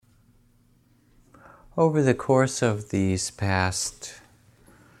Over the course of these past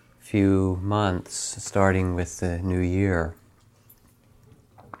few months, starting with the new year,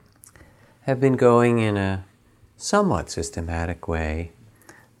 have been going in a somewhat systematic way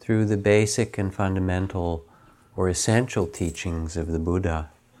through the basic and fundamental or essential teachings of the Buddha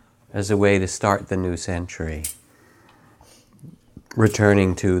as a way to start the new century,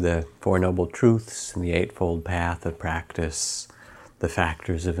 returning to the Four Noble Truths and the Eightfold Path of practice, the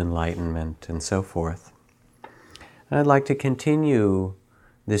factors of enlightenment, and so forth. And I'd like to continue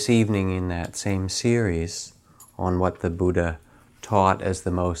this evening in that same series on what the Buddha taught as the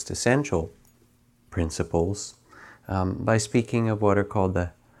most essential principles by speaking of what are called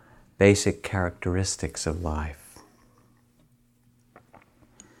the basic characteristics of life.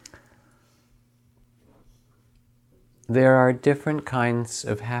 There are different kinds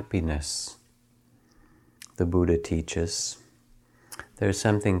of happiness, the Buddha teaches. There's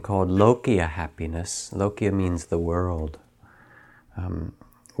something called Lokiya happiness. Lokiya means the world.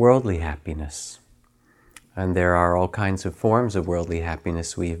 Worldly happiness. And there are all kinds of forms of worldly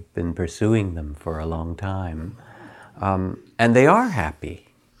happiness. We've been pursuing them for a long time. And they are happy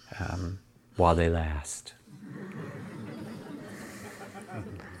while they last.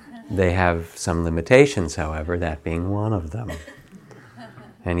 They have some limitations, however, that being one of them.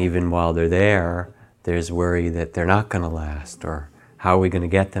 And even while they're there, there's worry that they're not going to last, or how are we going to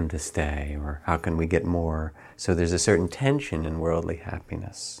get them to stay, or how can we get more? So there's a certain tension in worldly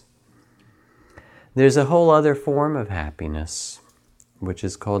happiness. There's a whole other form of happiness, which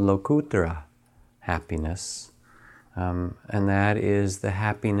is called Lokuttara happiness. And that is the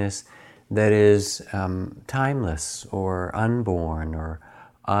happiness that is timeless or unborn or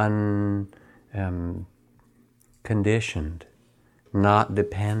unconditioned, not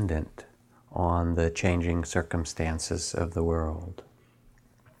dependent on the changing circumstances of the world.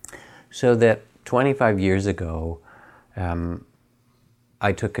 So that 25 years ago,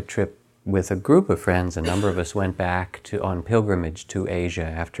 I took a trip with a group of friends. A number of us went back on pilgrimage to Asia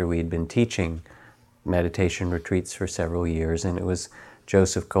after we'd been teaching meditation retreats for several years, and it was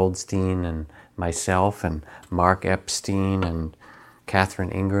Joseph Goldstein and myself and Mark Epstein and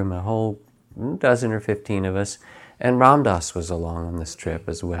Catherine Ingram, a whole dozen or 15 of us, and Ram Dass was along on this trip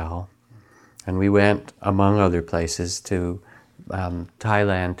as well. And we went, among other places, to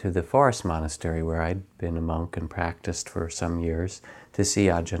Thailand, to the forest monastery where I'd been a monk and practiced for some years, to see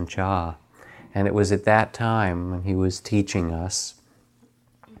Ajahn Chah. And it was at that time, when he was teaching us,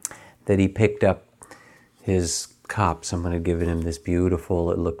 that he picked up his cup. Someone had given him this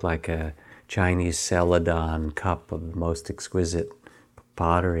beautiful, it looked like a Chinese celadon cup of the most exquisite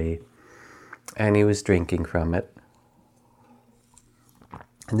pottery. And he was drinking from it.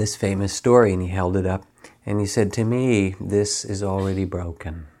 And this famous story, and he held it up, and he said, "To me, this is already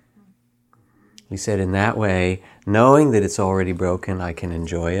broken." He said, in that way, knowing that it's already broken, I can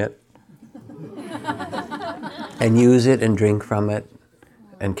enjoy it and use it and drink from it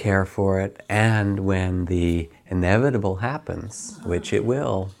and care for it. And when the inevitable happens, which it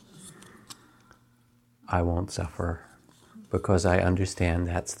will, I won't suffer because I understand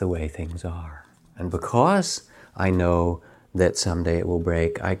that's the way things are. And because I know that someday it will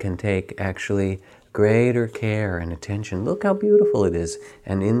break, I can take actually greater care and attention. Look how beautiful it is.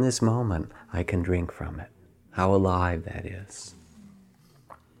 And in this moment, I can drink from it. How alive that is.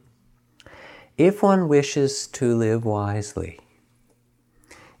 If one wishes to live wisely,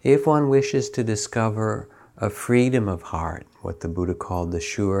 if one wishes to discover a freedom of heart, what the Buddha called the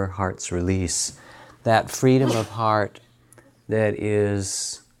sure heart's release, that freedom of heart that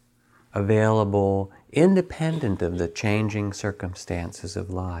is available independent of the changing circumstances of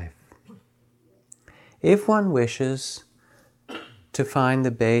life. If one wishes to find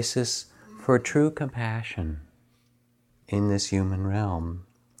the basis for true compassion in this human realm,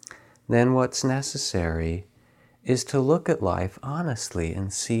 then what's necessary is to look at life honestly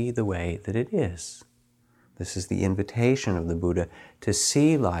and see the way that it is. This is the invitation of the Buddha, to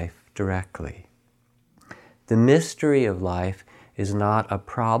see life directly. The mystery of life is not a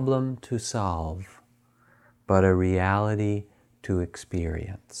problem to solve, but a reality to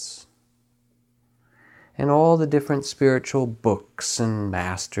experience. And all the different spiritual books and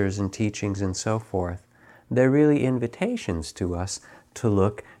masters and teachings and so forth, they're really invitations to us to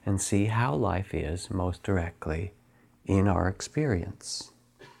look and see how life is most directly in our experience.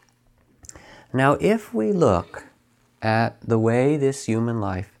 Now, if we look at the way this human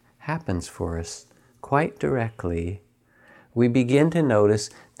life happens for us quite directly, we begin to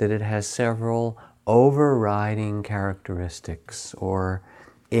notice that it has several overriding characteristics or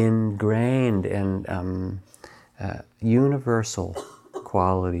ingrained and universal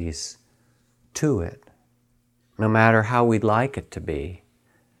qualities to it, no matter how we'd like it to be,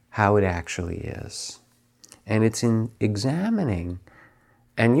 how it actually is. And it's in examining,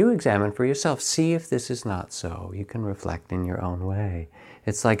 and you examine for yourself, see if this is not so. You can reflect in your own way.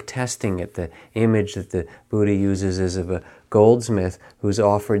 It's like testing it. The image that the Buddha uses is of a goldsmith who's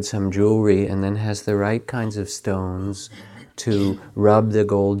offered some jewelry and then has the right kinds of stones to rub the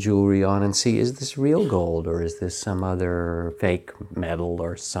gold jewelry on and see, is this real gold or is this some other fake metal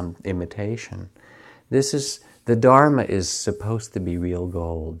or some imitation? The Dharma is supposed to be real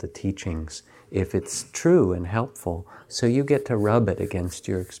gold, the teachings, if it's true and helpful. So you get to rub it against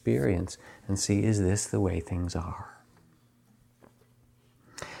your experience and see, is this the way things are?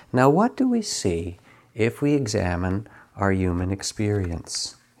 Now, what do we see if we examine our human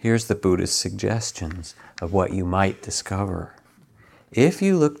experience? Here's the Buddhist suggestions of what you might discover. If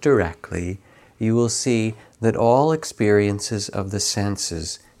you look directly, you will see that all experiences of the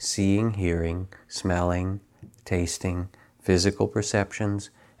senses, seeing, hearing, smelling, tasting, physical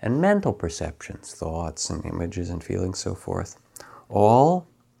perceptions, and mental perceptions, thoughts and images and feelings, so forth, all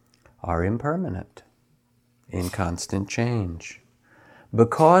are impermanent, in constant change.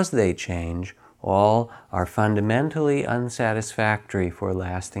 Because they change, all are fundamentally unsatisfactory for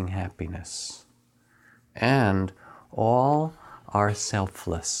lasting happiness. And all are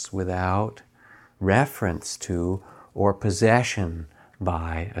selfless, without reference to or possession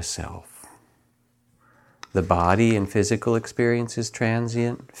by a self. The body and physical experience is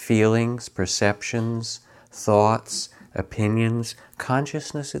transient. Feelings, perceptions, thoughts, opinions,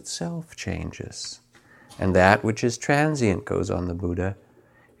 consciousness itself changes. And that which is transient, goes on the Buddha,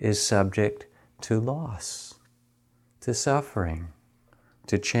 is subject to loss, to suffering,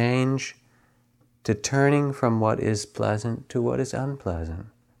 to change, to turning from what is pleasant to what is unpleasant,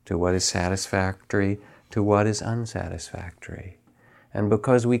 to what is satisfactory to what is unsatisfactory. And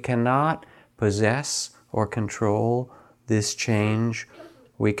because we cannot possess or control this change,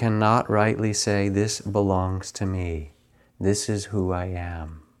 we cannot rightly say, this belongs to me. This is who I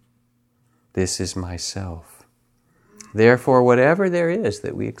am. This is myself. Therefore, whatever there is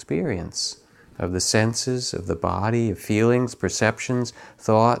that we experience, of the senses, of the body, of feelings, perceptions,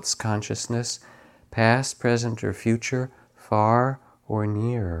 thoughts, consciousness, past, present, or future, far or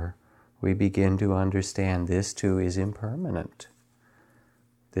near, we begin to understand this too is impermanent.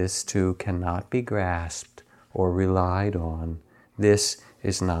 This too cannot be grasped or relied on. This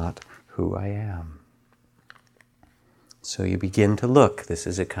is not who I am. So you begin to look. This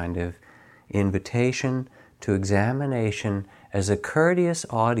is a kind of invitation to examination as a courteous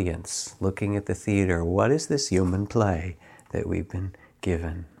audience looking at the theater. What is this human play that we've been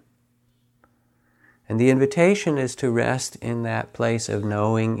given? And the invitation is to rest in that place of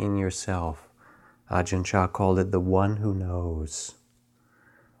knowing in yourself. Ajahn Chah called it the one who knows.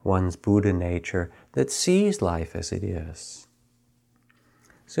 One's Buddha nature that sees life as it is.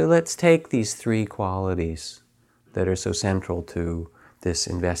 So let's take these three qualities that are so central to this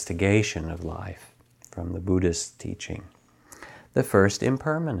investigation of life from the Buddhist teaching. The first,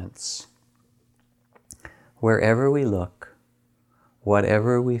 impermanence. Wherever we look,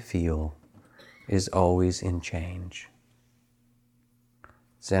 whatever we feel, is always in change.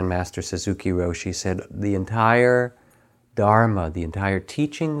 Zen Master Suzuki Roshi said, the entire Dharma, the entire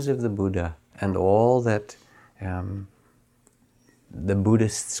teachings of the Buddha, and all that the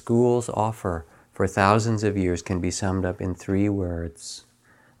Buddhist schools offer for thousands of years can be summed up in three words: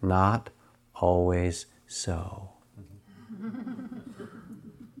 not always so.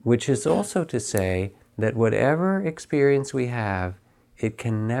 Which is also to say that whatever experience we have, it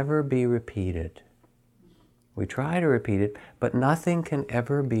can never be repeated. We try to repeat it, but nothing can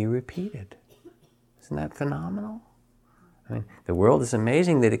ever be repeated. Isn't that phenomenal? I mean, the world is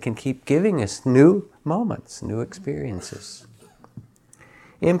amazing that it can keep giving us new moments, new experiences.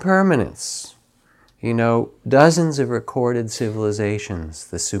 Impermanence. You know, dozens of recorded civilizations,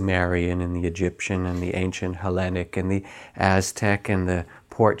 the Sumerian and the Egyptian and the ancient Hellenic and the Aztec and the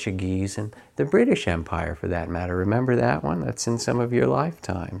Portuguese and the British Empire, for that matter. Remember that one? That's in some of your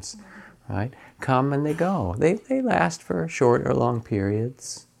lifetimes, right? Come and they go. They last for short or long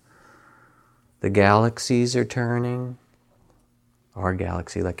periods. The galaxies are turning. Our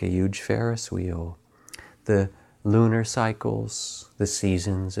galaxy like a huge Ferris wheel. The lunar cycles, the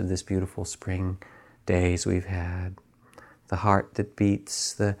seasons of this beautiful spring days we've had. The heart that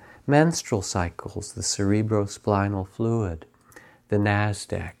beats, the menstrual cycles, the cerebrospinal fluid, the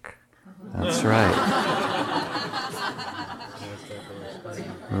NASDAQ. That's right.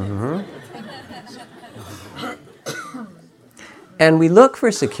 Mm-hmm. And we look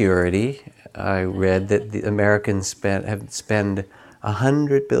for security. I read that the Americans spend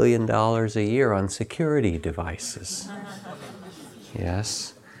 $100 billion a year on security devices.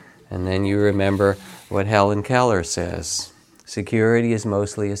 Yes? And then you remember what Helen Keller says. Security is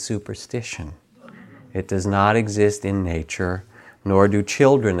mostly a superstition. It does not exist in nature, nor do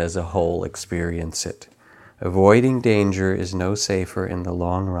children as a whole experience it. Avoiding danger is no safer in the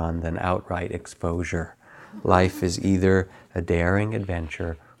long run than outright exposure. Life is either a daring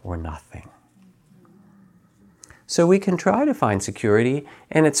adventure or nothing. So we can try to find security,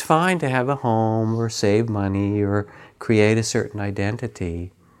 and it's fine to have a home or save money or create a certain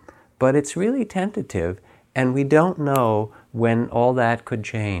identity, but it's really tentative, and we don't know when all that could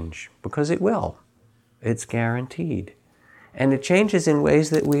change, because it will. It's guaranteed. And it changes in ways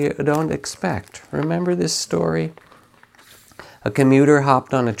that we don't expect. Remember this story? A commuter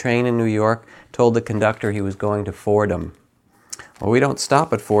hopped on a train in New York, told the conductor he was going to Fordham. Well, we don't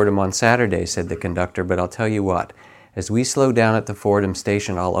stop at Fordham on Saturday, said the conductor, but I'll tell you what. As we slow down at the Fordham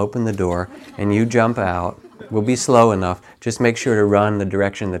station, I'll open the door and you jump out. We'll be slow enough. Just make sure to run the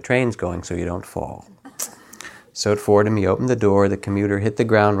direction the train's going so you don't fall. So at Fordham, he opened the door. The commuter hit the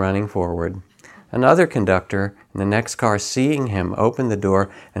ground running forward. Another conductor in the next car, seeing him, opened the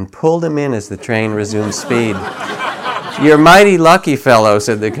door and pulled him in as the train resumed speed. "You're mighty lucky, fellow,"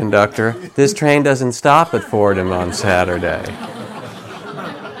 said the conductor. "This train doesn't stop at Fordham on Saturday."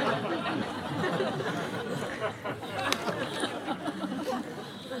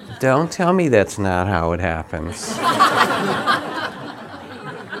 Don't tell me that's not how it happens.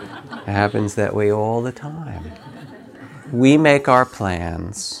 It happens that way all the time. We make our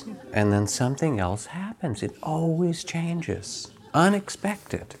plans, and then something else happens. It always changes.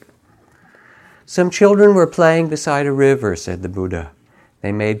 Unexpected. Some children were playing beside a river, said the Buddha.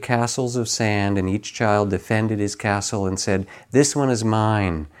 They made castles of sand, and each child defended his castle and said, "This one is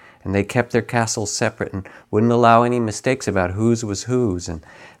mine." And they kept their castles separate and wouldn't allow any mistakes about whose was whose. And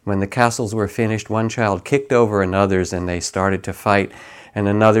when the castles were finished, one child kicked over another's, and they started to fight. And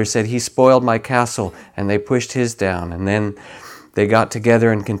another said, "He spoiled my castle," and they pushed his down. And then they got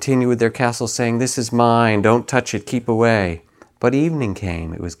together and continued with their castle, saying, "This is mine, don't touch it, keep away." But evening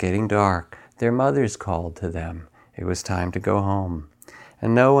came, it was getting dark. Their mothers called to them. It was time to go home.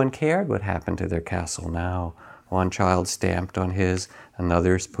 And no one cared what happened to their castle now. One child stamped on his,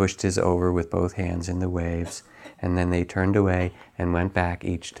 another pushed his over with both hands in the waves, and then they turned away and went back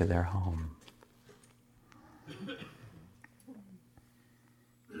each to their home.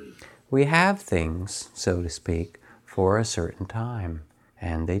 We have things, so to speak, for a certain time,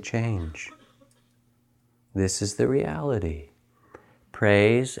 and they change. This is the reality.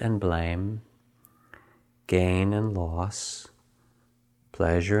 Praise and blame, gain and loss,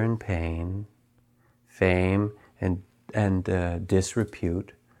 pleasure and pain, fame and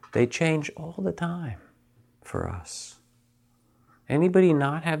disrepute, they change all the time for us. Anybody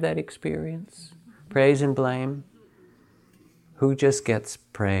not have that experience? Praise and blame? Who just gets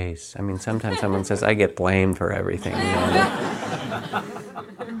praise? I mean, sometimes someone says, "I get blamed for everything." You know?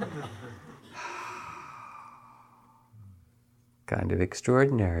 Kind of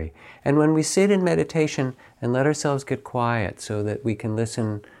extraordinary. And when we sit in meditation and let ourselves get quiet so that we can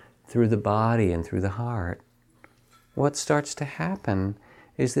listen through the body and through the heart, what starts to happen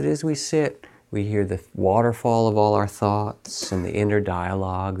is that as we sit, we hear the waterfall of all our thoughts and the inner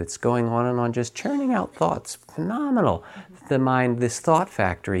dialogue that's going on and on, just churning out thoughts. Phenomenal. The mind, this thought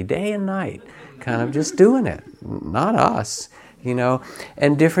factory, day and night, kind of just doing it. Not us, you know.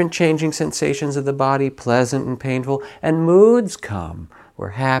 And different changing sensations of the body, pleasant and painful, and moods come. We're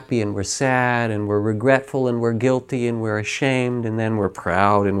happy and we're sad and we're regretful and we're guilty and we're ashamed and then we're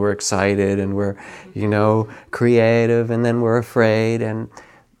proud and we're excited and we're, you know, creative and then we're afraid, and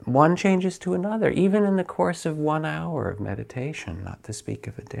one changes to another, even in the course of 1 hour of meditation, not to speak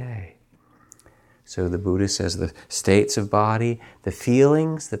of a day. So the Buddha says the states of body, the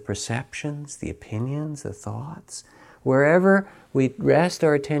feelings, the perceptions, the opinions, the thoughts, wherever we rest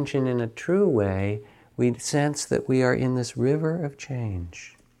our attention in a true way, we sense that we are in this river of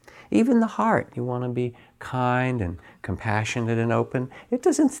change. Even the heart, you want to be kind and compassionate and open. It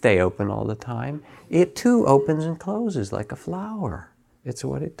doesn't stay open all the time. It too opens and closes like a flower. It's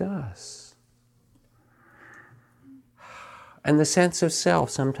what it does. And the sense of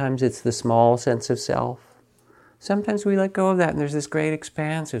self, sometimes it's the small sense of self. Sometimes we let go of that and there's this great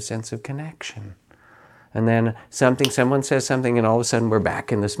expansive sense of connection. And then someone says something and all of a sudden we're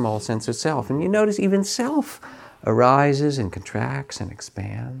back in the small sense of self. And you notice even self arises and contracts and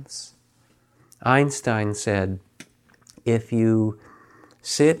expands. Einstein said, if you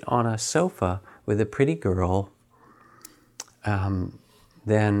sit on a sofa with a pretty girl,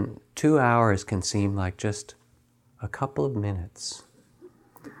 then 2 hours can seem like just a couple of minutes.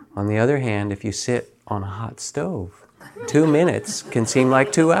 On the other hand, if you sit on a hot stove, 2 minutes can seem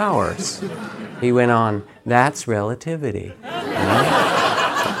like 2 hours. He went on, that's relativity.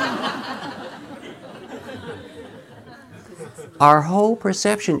 Our whole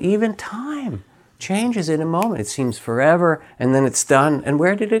perception, even time, changes in a moment. It seems forever, and then it's done, and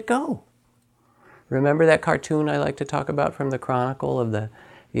where did it go? Remember that cartoon I like to talk about from the Chronicle of the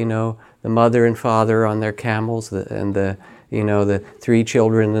mother and father on their camels, and the 3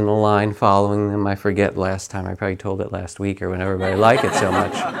 children in a line following them. I forget last time, I probably told it last week or whenever, but I like it so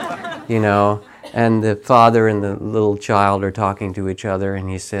much. And the father and the little child are talking to each other, and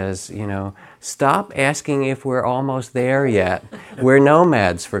he says, stop asking if we're almost there yet. We're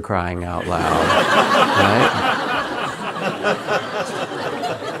nomads, for crying out loud. Right?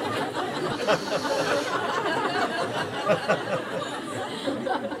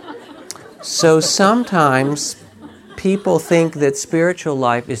 So sometimes people think that spiritual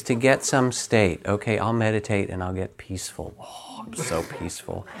life is to get some state. Okay, I'll meditate and I'll get peaceful. Oh, I'm so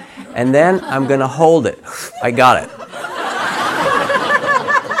peaceful. And then I'm going to hold it. I got it.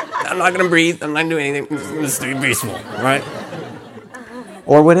 I'm not going to breathe. I'm not going to do anything. I'm just going to stay peaceful, right?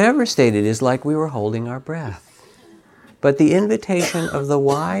 Or whatever state it is, like we were holding our breath. But the invitation of the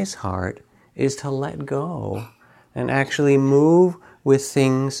wise heart is to let go and actually move with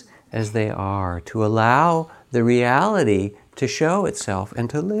things as they are, to allow the reality to show itself and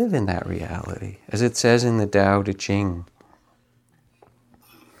to live in that reality, as it says in the Tao Te Ching.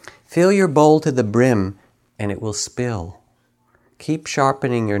 Fill your bowl to the brim and it will spill. Keep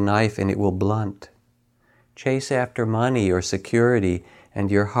sharpening your knife and it will blunt. Chase after money or security and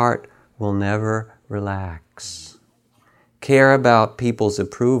your heart will never relax. Care about people's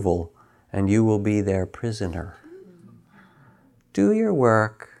approval and you will be their prisoner. Do your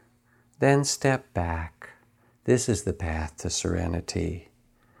work, then step back. This is the path to serenity.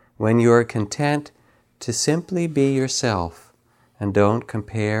 When you are content to simply be yourself and don't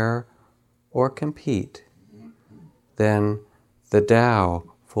compare or compete, then the Tao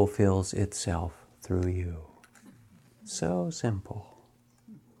fulfills itself through you. So simple.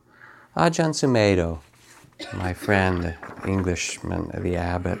 Ajahn Sumedho, my friend, Englishman, the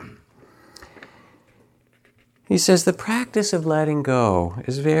abbot, he says the practice of letting go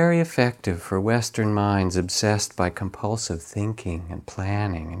is very effective for Western minds obsessed by compulsive thinking and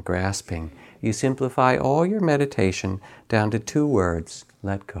planning and grasping. You simplify all your meditation down to 2 words,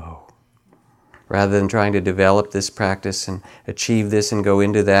 let go. Rather than trying to develop this practice and achieve this and go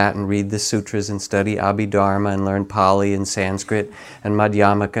into that and read the sutras and study Abhidharma and learn Pali and Sanskrit and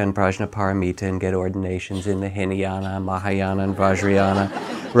Madhyamaka and Prajnaparamita and get ordinations in the Hinayana, Mahayana and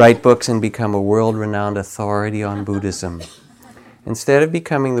Vajrayana, write books and become a world-renowned authority on Buddhism. Instead of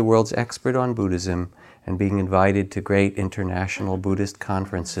becoming the world's expert on Buddhism and being invited to great international Buddhist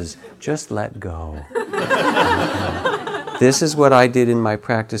conferences, just let go. This is what I did in my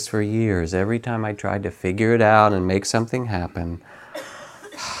practice for years. Every time I tried to figure it out and make something happen,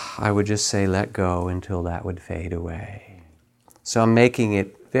 I would just say, let go, until that would fade away. So I'm making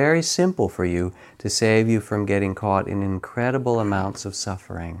it very simple for you to save you from getting caught in incredible amounts of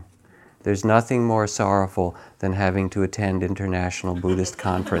suffering. There's nothing more sorrowful than having to attend international Buddhist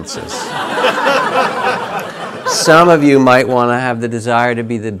conferences. Some of you might want to have the desire to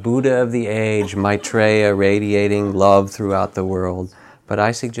be the Buddha of the age, Maitreya, radiating love throughout the world. But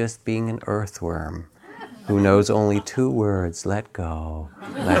I suggest being an earthworm who knows only 2 words, let go,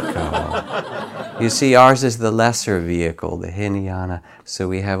 let go. You see, ours is the lesser vehicle, the Hinayana, so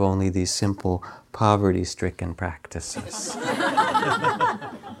we have only these simple, poverty-stricken practices.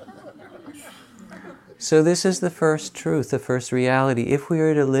 So this is the first truth, the first reality. If we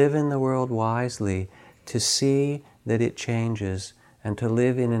are to live in the world wisely, to see that it changes, and to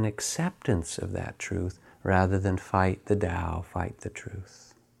live in an acceptance of that truth rather than fight the Tao, fight the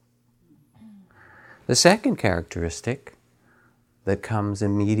truth. The second characteristic that comes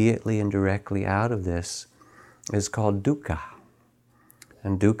immediately and directly out of this is called dukkha.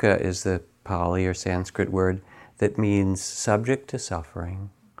 And dukkha is the Pali or Sanskrit word that means subject to suffering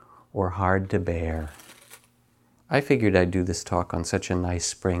or hard to bear. I figured I'd do this talk on such a nice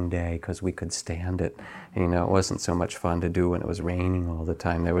spring day because we could stand it. It wasn't so much fun to do when it was raining all the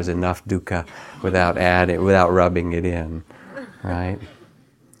time. There was enough dukkha without rubbing it in, right?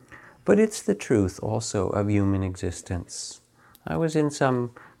 But it's the truth also of human existence. I was in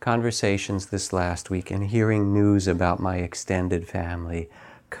some conversations this last week and hearing news about my extended family,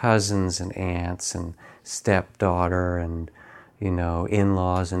 cousins and aunts and stepdaughter and,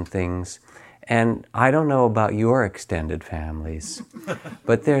 in-laws and things. And I don't know about your extended families,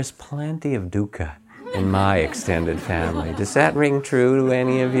 but there's plenty of dukkha in my extended family. Does that ring true to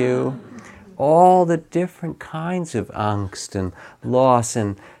any of you? All the different kinds of angst and loss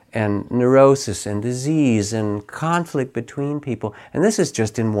and neurosis and disease and conflict between people. And this is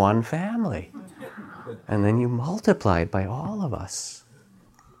just in one family. And then you multiply it by all of us.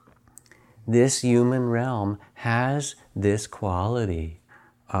 This human realm has this quality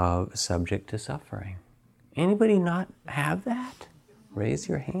of subject to suffering. Anybody not have that? Raise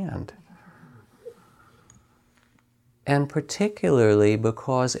your hand. And particularly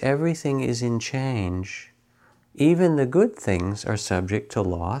because everything is in change, even the good things are subject to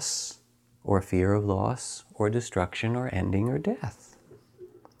loss, or fear of loss, or destruction, or ending, or death.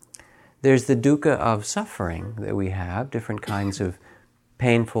 There's the dukkha of suffering that we have, different kinds of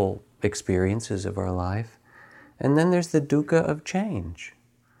painful experiences of our life. And then there's the dukkha of change,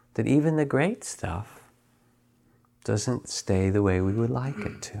 that even the great stuff doesn't stay the way we would like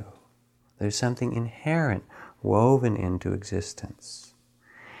it to. There's something inherent woven into existence.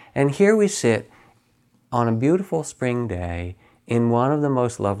 And here we sit on a beautiful spring day in one of the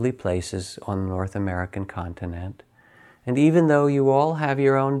most lovely places on the North American continent. And even though you all have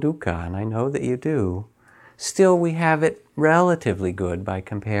your own dukkha, and I know that you do, still we have it relatively good by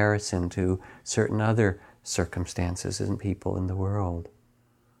comparison to certain other circumstances and people in the world.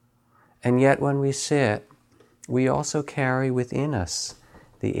 And yet when we sit, we also carry within us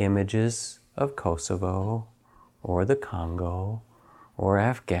the images of Kosovo, or the Congo, or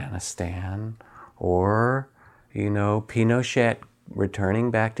Afghanistan, or, Pinochet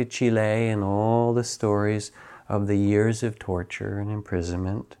returning back to Chile and all the stories of the years of torture and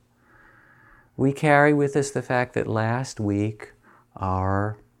imprisonment. We carry with us the fact that last week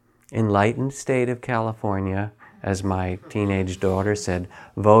our enlightened state of California, as my teenage daughter said,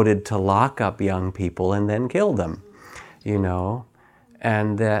 voted to lock up young people and then kill them,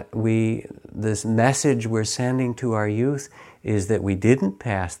 and that this message we're sending to our youth is that we didn't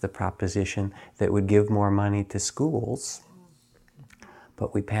pass the proposition that would give more money to schools,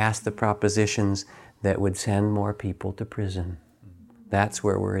 but we passed the propositions that would send more people to prison. That's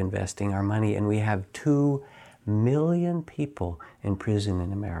where we're investing our money, and we have 2 million people in prison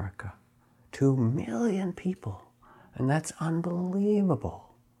in America. 2 million people. And that's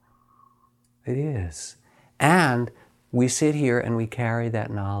unbelievable. It is. And we sit here and we carry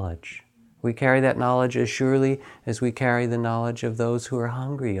that knowledge. We carry that knowledge as surely as we carry the knowledge of those who are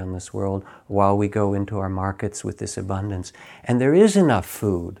hungry on this world while we go into our markets with this abundance. And there is enough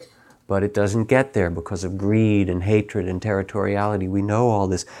food, but it doesn't get there because of greed and hatred and territoriality. We know all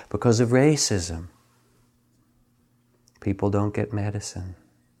this because of racism. People don't get medicine.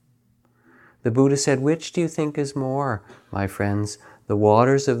 The Buddha said, which do you think is more, my friends, the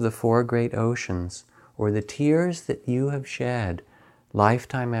waters of the 4 great oceans, or the tears that you have shed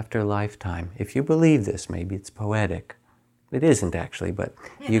lifetime after lifetime? If you believe this, maybe it's poetic. It isn't actually, but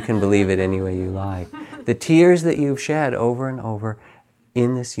you can believe it any way you like. The tears that you've shed over and over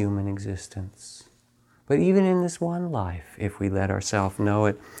in this human existence. But even in this one life, if we let ourselves know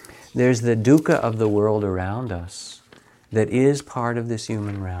it, there's the dukkha of the world around us that is part of this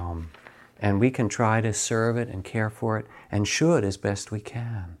human realm. And we can try to serve it and care for it, and should as best we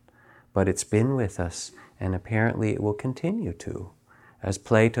can. But it's been with us, and apparently it will continue to. As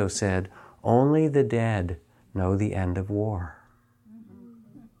Plato said, only the dead know the end of war.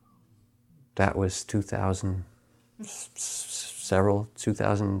 That was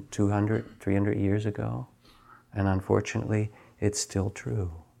 2,200, 300 years ago. And unfortunately, it's still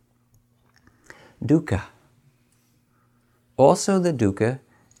true. Dukkha. Also the dukkha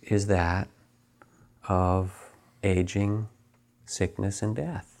is that of aging, sickness, and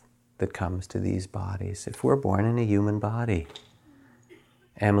death that comes to these bodies. If we're born in a human body,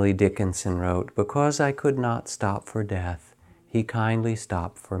 Emily Dickinson wrote, because I could not stop for death, he kindly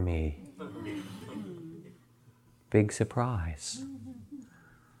stopped for me. Big surprise.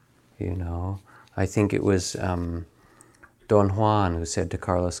 I think it was Don Juan who said to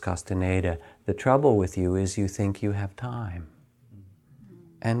Carlos Castaneda, the trouble with you is you think you have time.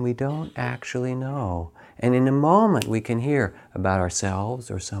 And we don't actually know. And in a moment we can hear about ourselves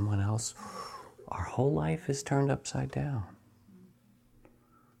or someone else. Our whole life is turned upside down.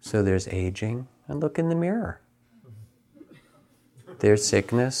 So there's aging, and look in the mirror. There's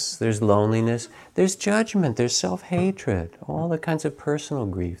sickness, there's loneliness, there's judgment, there's self-hatred, all the kinds of personal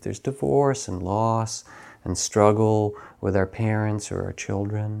grief. There's divorce and loss and struggle with our parents or our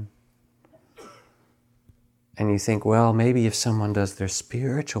children. And you think, well, maybe if someone does their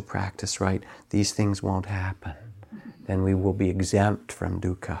spiritual practice right, these things won't happen. Then we will be exempt from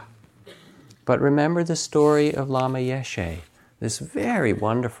dukkha. But remember the story of Lama Yeshe, this very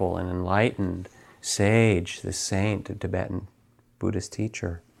wonderful and enlightened sage, this saint, a Tibetan Buddhist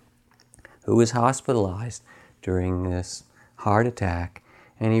teacher, who was hospitalized during this heart attack.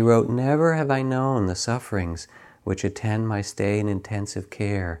 And he wrote, "Never have I known the sufferings which attend my stay in intensive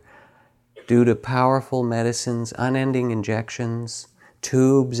care. Due to powerful medicines, unending injections,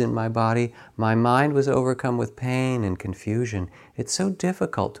 tubes in my body, my mind was overcome with pain and confusion. It's so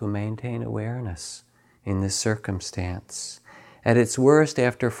difficult to maintain awareness in this circumstance. At its worst,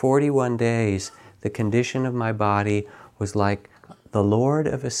 after 41 days, the condition of my body was like the lord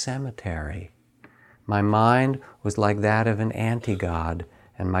of a cemetery. My mind was like that of an anti-god,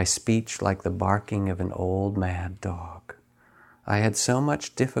 and my speech like the barking of an old mad dog. I had so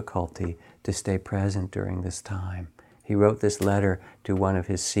much difficulty to stay present during this time." He wrote this letter to one of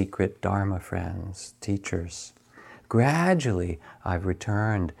his secret Dharma friends, teachers. "Gradually, I've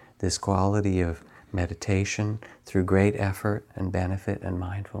returned this quality of meditation through great effort and benefit and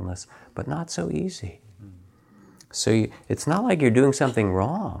mindfulness, but not so easy." So it's not like you're doing something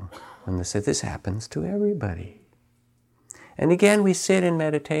wrong when this happens to everybody. And again, we sit in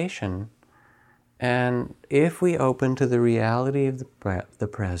meditation, and if we open to the reality of the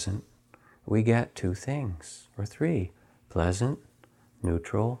present, we get two things, or three: pleasant,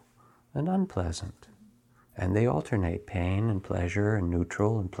 neutral, and unpleasant. And they alternate, pain and pleasure, and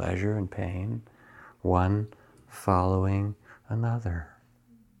neutral and pleasure and pain, one following another.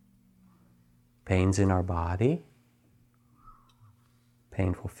 Pains in our body,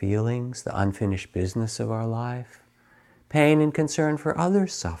 painful feelings, the unfinished business of our life, pain and concern for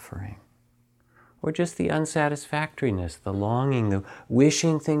others' suffering, or just the unsatisfactoriness, the longing, the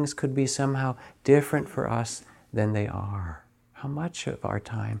wishing things could be somehow different for us than they are. How much of our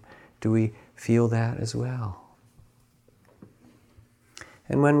time do we feel that as well?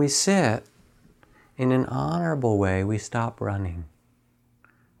 And when we sit in an honorable way, we stop running.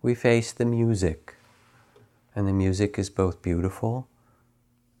 We face the music, and the music is both beautiful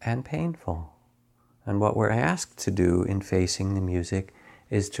and painful. And what we're asked to do in facing the music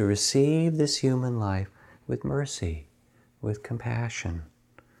is to receive this human life with mercy, with compassion,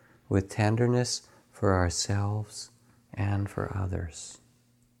 with tenderness for ourselves and for others.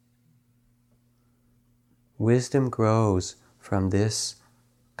 Wisdom grows from this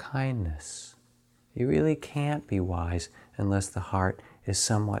kindness. You really can't be wise unless the heart is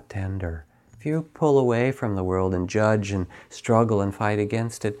somewhat tender. If you pull away from the world and judge and struggle and fight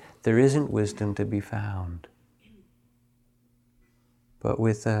against it, there isn't wisdom to be found. But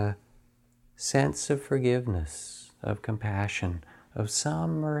with a sense of forgiveness, of compassion, of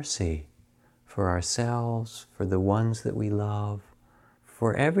some mercy for ourselves, for the ones that we love,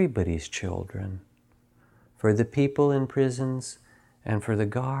 for everybody's children, for the people in prisons, and for the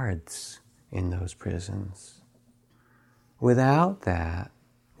guards in those prisons. Without that,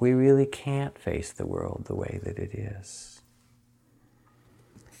 we really can't face the world the way that it is.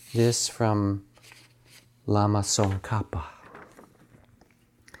 This from Lama Tsongkhapa.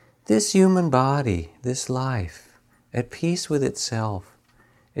 This human body, this life, at peace with itself,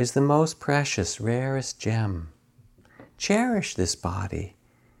 is the most precious, rarest gem. Cherish this body.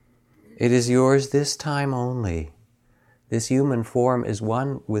 It is yours this time only. This human form is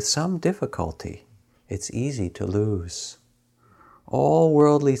one with some difficulty. It's easy to lose. All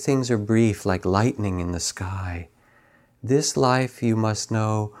worldly things are brief, like lightning in the sky. This life, you must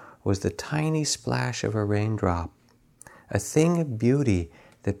know, was the tiny splash of a raindrop, a thing of beauty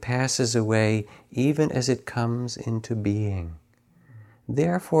that passes away even as it comes into being.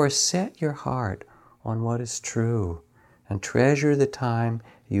 Therefore, set your heart on what is true and treasure the time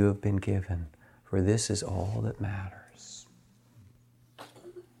you have been given, for this is all that matters.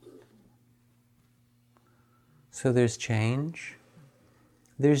 So there's change.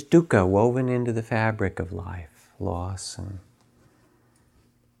 There's dukkha woven into the fabric of life, loss and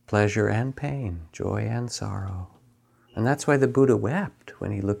pleasure and pain, joy and sorrow. And that's why the Buddha wept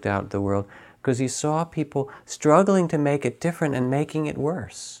when he looked out at the world, because he saw people struggling to make it different and making it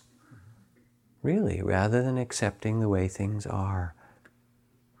worse, really, rather than accepting the way things are.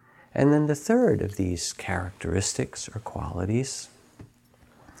 And then the third of these characteristics or qualities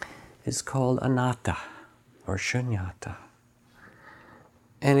is called anatta, or shunyata.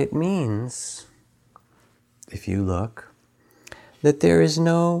 And it means, if you look, that there is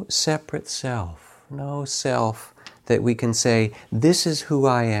no separate self, no self that we can say, this is who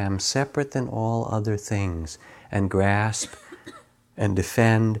I am, separate than all other things, and grasp and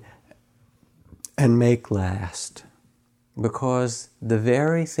defend and make last. Because the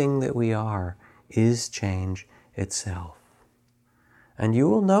very thing that we are is change itself. And you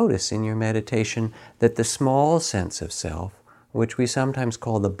will notice in your meditation that the small sense of self, which we sometimes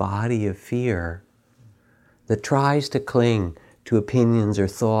call the body of fear, that tries to cling to opinions or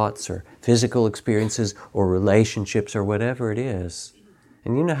thoughts or physical experiences or relationships or whatever it is.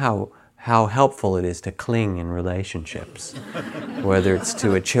 And you know how helpful it is to cling in relationships, whether it's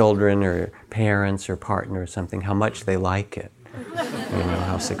to a children or parents or partner or something, how much they like it,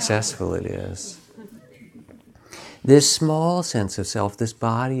 how successful it is. This small sense of self, this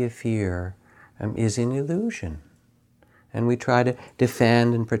body of fear, is an illusion. And we try to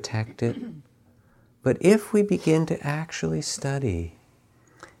defend and protect it. But if we begin to actually study,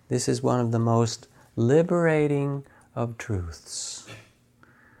 this is one of the most liberating of truths.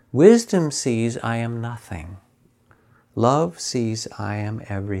 Wisdom sees I am nothing. Love sees I am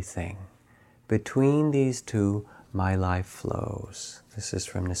everything. Between these two, my life flows. This is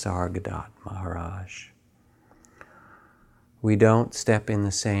from Nisargadatta Maharaj. We don't step in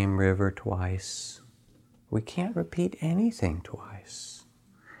the same river twice. We can't repeat anything twice.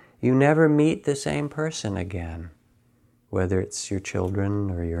 You never meet the same person again, whether it's your children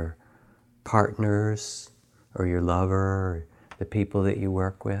or your partners or your lover or the people that you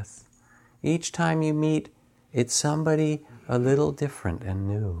work with. Each time you meet, it's somebody a little different and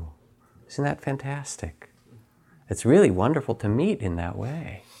new. Isn't that fantastic? It's really wonderful to meet in that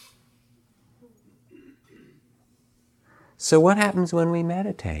way. So what happens when we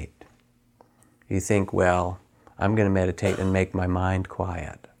meditate? You think, well, I'm going to meditate and make my mind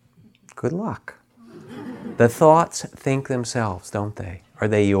quiet. Good luck. The thoughts think themselves, don't they? Are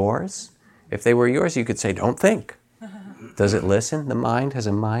they yours? If they were yours, you could say, don't think. Does it listen? The mind has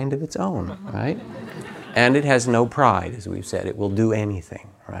a mind of its own, right? And it has no pride, as we've said. It will do anything,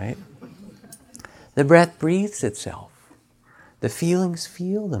 right? The breath breathes itself. The feelings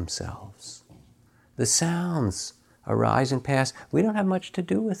feel themselves. The sounds arise and pass. We don't have much to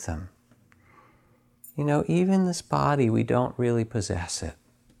do with them. Even this body, we don't really possess it.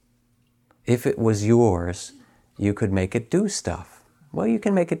 If it was yours, you could make it do stuff. Well, you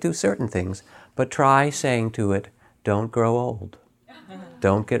can make it do certain things, but try saying to it, don't grow old.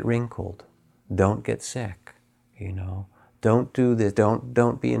 Don't get wrinkled. Don't get sick. Don't do this.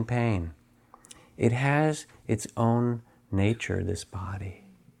 Don't be in pain. It has its own nature, this body.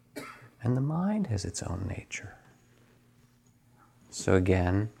 And the mind has its own nature. So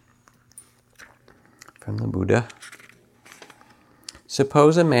again, from the Buddha,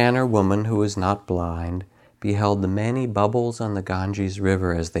 suppose a man or woman who is not blind beheld the many bubbles on the Ganges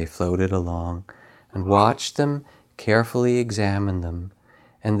River as they floated along, and watched them, carefully examined them,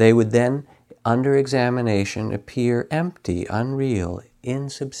 and they would then, under examination, appear empty, unreal,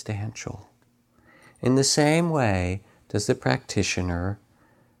 insubstantial. In the same way does the practitioner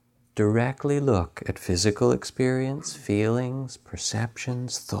directly look at physical experience, feelings,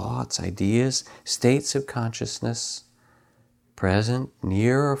 perceptions, thoughts, ideas, states of consciousness, present,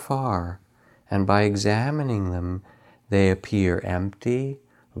 near or far, and by examining them, they appear empty,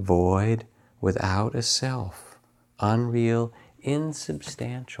 void, without a self, unreal,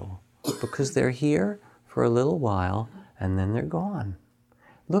 insubstantial, because they're here for a little while and then they're gone.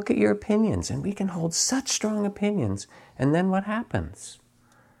 Look at your opinions, and we can hold such strong opinions, and then what happens?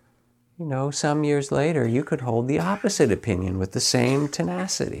 Some years later, you could hold the opposite opinion with the same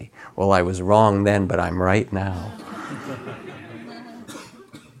tenacity. Well, I was wrong then, but I'm right now.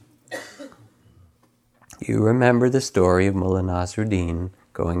 You remember the story of Mullah Nasruddin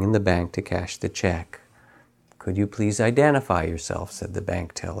going in the bank to cash the check. Could you please identify yourself, said the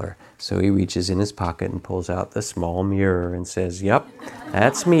bank teller. So he reaches in his pocket and pulls out the small mirror and says, yep,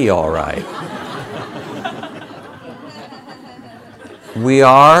 that's me all right. We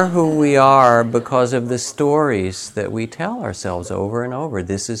are who we are because of the stories that we tell ourselves over and over.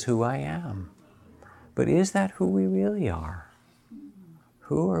 This is who I am. But is that who we really are?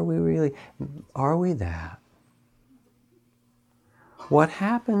 Who are we really? Are we that? What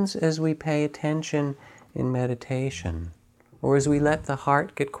happens as we pay attention in meditation, or as we let the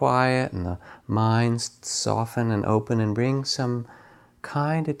heart get quiet and the mind soften and open and bring some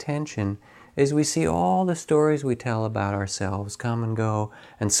kind attention, is we see all the stories we tell about ourselves come and go,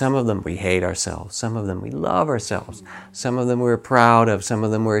 and some of them we hate ourselves, some of them we love ourselves, some of them we're proud of, some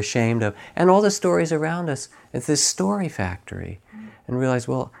of them we're ashamed of, and all the stories around us. It's this story factory. And realize,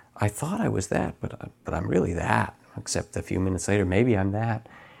 well, I thought I was that, but I'm really that, except a few minutes later, maybe I'm that.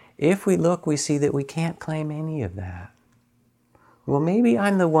 If we look, we see that we can't claim any of that. Well, maybe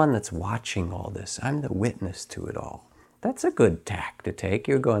I'm the one that's watching all this. I'm the witness to it all. That's a good tack to take.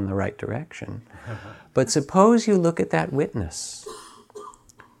 You're going the right direction. But suppose you look at that witness.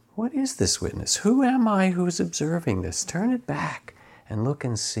 What is this witness? Who am I who's observing this? Turn it back and look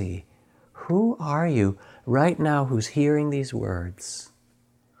and see. Who are you right now who's hearing these words?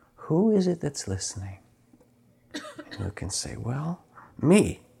 Who is it that's listening? look and say, well,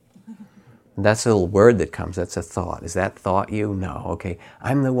 me. That's a little word that comes, that's a thought. Is that thought you? No. Okay,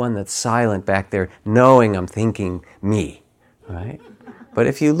 I'm the one that's silent back there, knowing I'm thinking me, right? But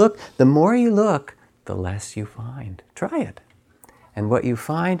if you look, the more you look, the less you find. Try it. And what you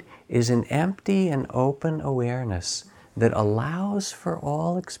find is an empty and open awareness that allows for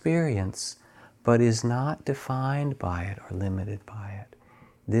all experience, but is not defined by it or limited by it.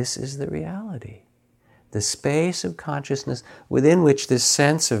 This is the reality. The space of consciousness within which this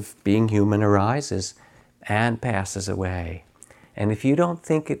sense of being human arises and passes away. And if you don't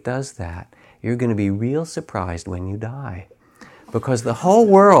think it does that, you're going to be real surprised when you die. Because the whole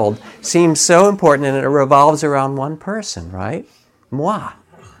world seems so important and it revolves around one person, right? Moi.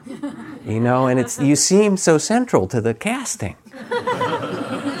 And you seem so central to the casting.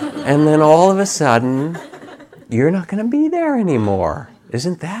 And then all of a sudden, you're not going to be there anymore.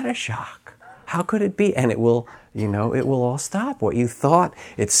 Isn't that a shock? How could it be? And it will all stop. What you thought,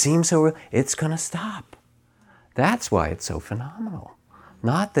 it seems so real, it's going to stop. That's why it's so phenomenal.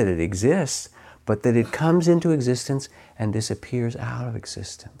 Not that it exists, but that it comes into existence and disappears out of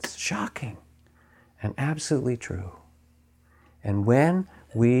existence. Shocking and absolutely true. And when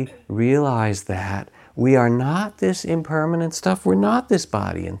we realize that we are not this impermanent stuff, we're not this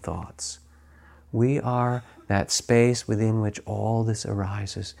body and thoughts. We are that space within which all this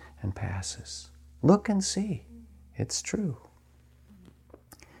arises and passes. Look and see. It's true.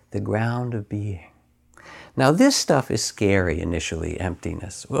 The ground of being. Now this stuff is scary initially,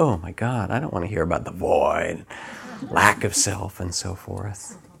 emptiness. Oh my God, I don't want to hear about the void, lack of self and so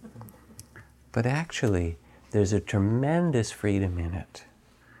forth. But actually, there's a tremendous freedom in it.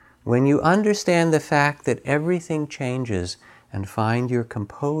 When you understand the fact that everything changes and find your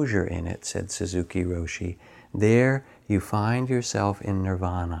composure in it, said Suzuki Roshi, there you find yourself in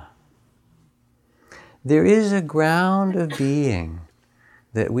nirvana. There is a ground of being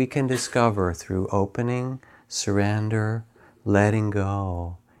that we can discover through opening, surrender, letting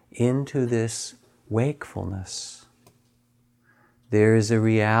go into this wakefulness. There is a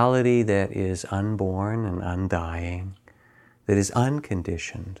reality that is unborn and undying, that is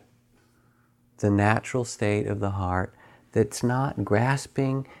unconditioned, the natural state of the heart that's not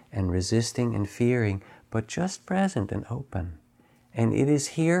grasping and resisting and fearing, but just present and open. And it is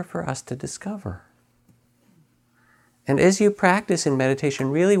here for us to discover. And as you practice in meditation,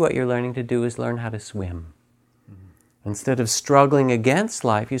 really what you're learning to do is learn how to swim. Instead of struggling against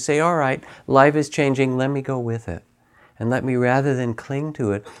life, you say, all right, life is changing, let me go with it. And let me, rather than cling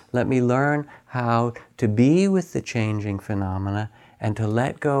to it, let me learn how to be with the changing phenomena and to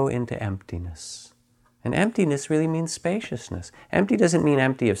let go into emptiness. And emptiness really means spaciousness. Empty doesn't mean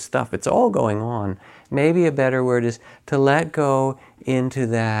empty of stuff. It's all going on. Maybe a better word is to let go into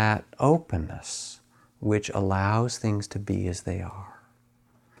that openness, which allows things to be as they are.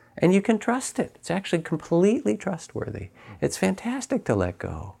 And you can trust it. It's actually completely trustworthy. It's fantastic to let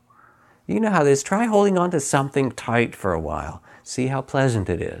go. You know how it is. Try holding on to something tight for a while. See how pleasant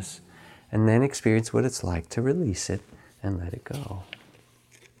it is. And then experience what it's like to release it and let it go.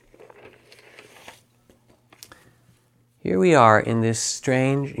 Here we are in this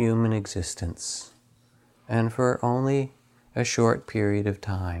strange human existence. And for only a short period of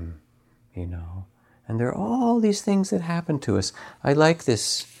time, And there are all these things that happen to us. I like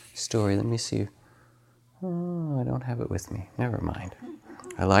this story. Let me see. Oh, I don't have it with me. Never mind.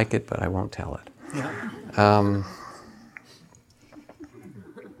 I like it, but I won't tell it.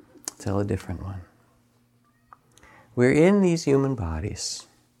 Tell a different one. We're in these human bodies,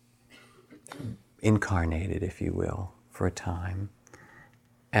 incarnated, if you will, for a time.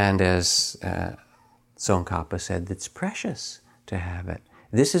 And as Tsongkhapa said, it's precious to have it.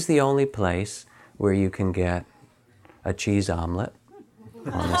 This is the only place where you can get a cheese omelet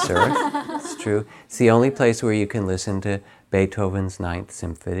on this earth. It's true. It's the only place where you can listen to Beethoven's Ninth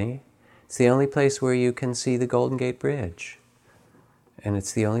Symphony. It's the only place where you can see the Golden Gate Bridge. And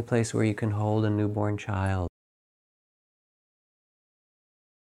it's the only place where you can hold a newborn child.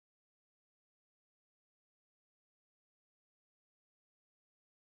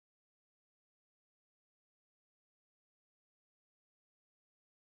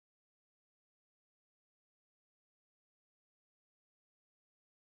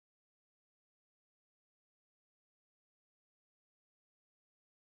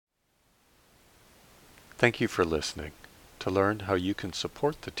 Thank you for listening. To learn how you can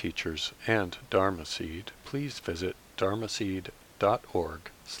support the teachers and Dharma Seed, please visit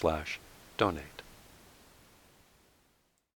dharmaseed.org/donate.